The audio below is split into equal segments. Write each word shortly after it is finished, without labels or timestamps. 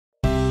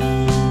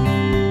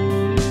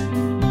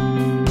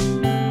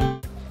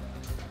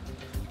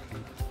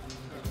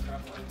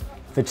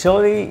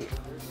Fertility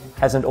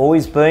hasn't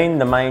always been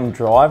the main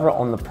driver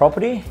on the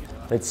property,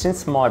 but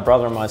since my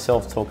brother and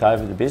myself took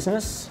over the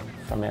business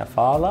from our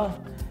father,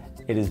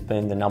 it has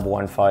been the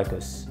 #1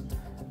 focus,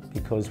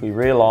 because we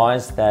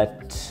realised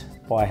that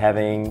by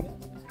having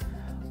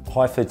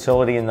high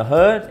fertility in the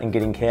herd and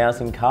getting cows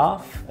in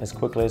calf as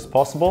quickly as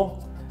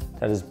possible,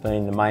 that has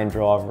been the main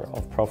driver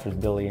of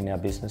profitability in our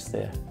business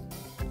there.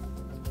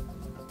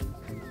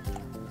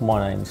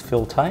 My name's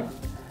Tate,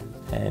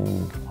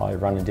 and I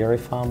run a dairy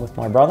farm with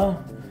my brother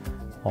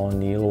on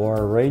the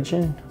Illawarra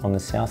region on the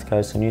south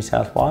coast of New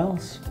South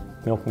Wales,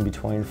 milking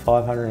between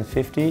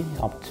 550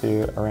 up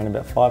to around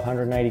about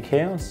 580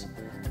 cows,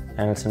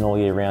 and it's an all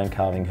year round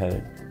calving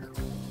herd.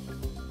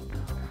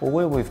 Well,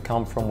 where we've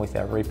come from with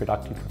our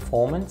reproductive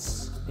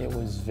performance, it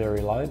was very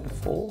low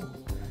before.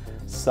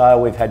 So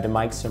we've had to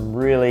make some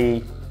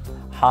really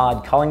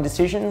hard culling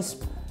decisions,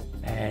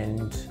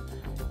 and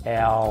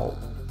our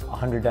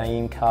 100-day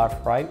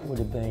in-calf rate would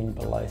have been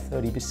below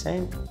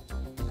 30%,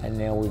 and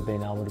now we've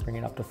been able to bring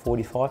it up to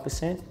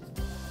 45%.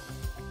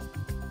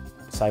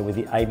 So with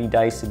the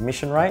 80-day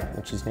submission rate,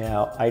 which is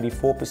now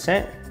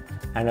 84%,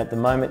 and at the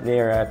moment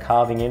there our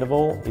calving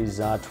interval is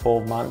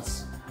 12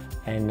 months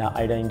and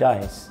 18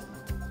 days.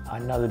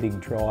 Another big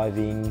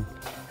driving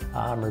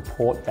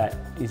report that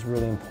is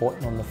really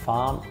important on the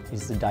farm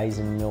is the days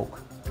in milk.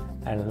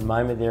 And at the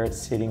moment there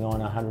it's sitting on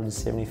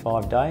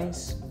 175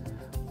 days,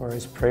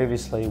 whereas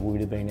previously we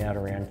would have been out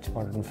around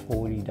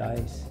 240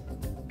 days.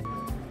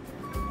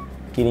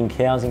 Getting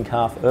cows in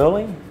calf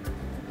early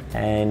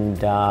and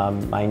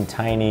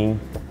maintaining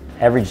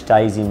average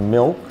days in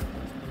milk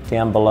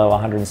down below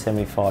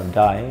 175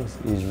 days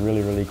is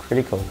really, really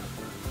critical,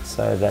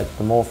 so that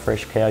the more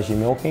fresh cows you're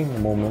milking, the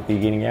more milk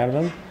you're getting out of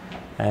them,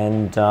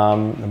 and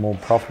the more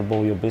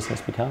profitable your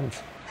business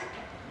becomes.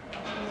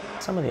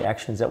 Some of the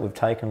actions that we've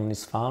taken on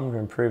this farm to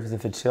improve the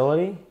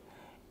fertility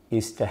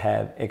is to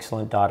have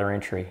excellent data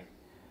entry.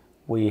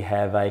 We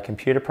have a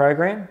computer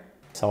program,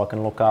 so I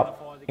can look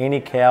up any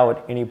cow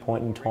at any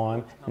point in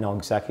time and know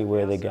exactly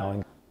where they're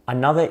going.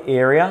 Another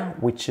area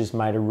which has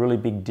made a really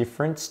big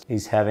difference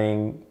is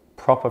having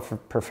proper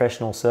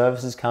professional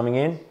services coming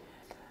in.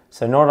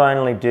 So not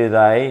only do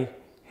they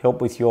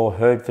help with your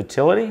herd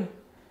fertility,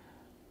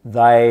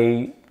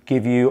 they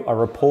give you a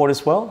report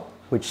as well,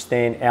 which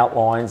then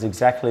outlines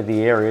exactly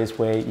the areas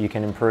where you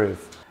can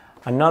improve.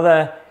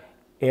 Another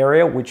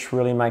area which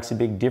really makes a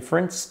big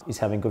difference is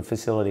having good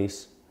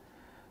facilities.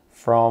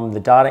 From the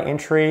data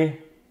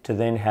entry to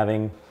then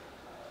having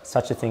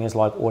such a thing as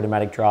like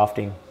automatic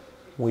drafting,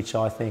 which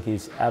I think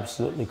is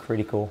absolutely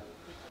critical.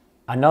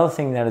 Another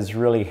thing that has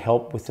really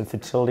helped with the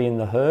fertility in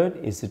the herd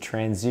is the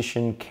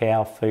transition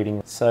cow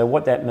feeding. So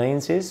what that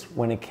means is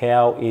when a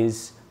cow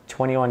is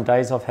 21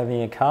 days off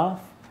having a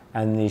calf,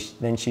 and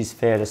then she's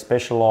fed a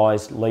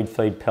specialised lead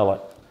feed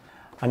pellet.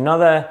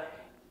 Another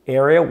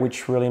area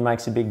which really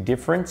makes a big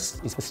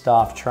difference is for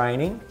staff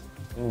training.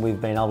 We've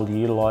been able to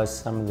utilise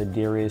some of the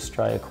Dairy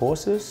Australia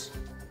courses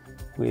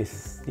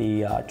with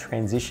the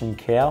transition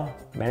cow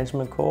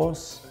management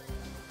course,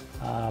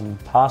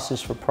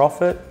 pastures for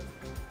profit,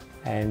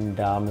 and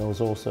there was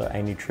also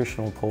a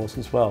nutritional course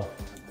as well.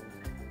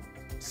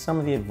 Some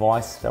of the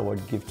advice that I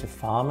would give to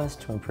farmers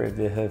to improve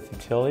their herd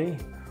fertility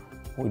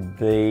would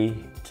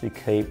be to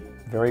keep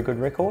very good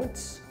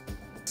records,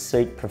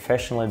 seek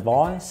professional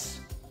advice.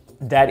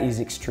 That is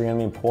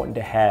extremely important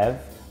to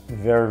have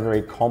very,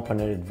 very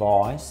competent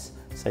advice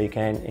so you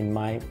can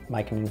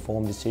make an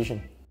informed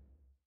decision.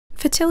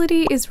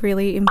 Fertility is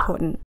really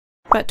important,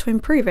 but to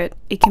improve it,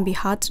 it can be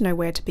hard to know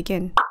where to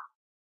begin.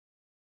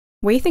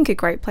 We think a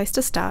great place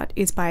to start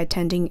is by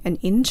attending an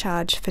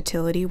in-charge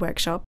fertility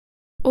workshop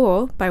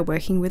or by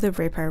working with a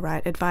Repro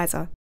Right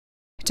advisor.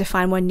 To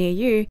find one near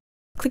you,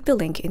 click the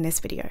link in this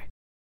video.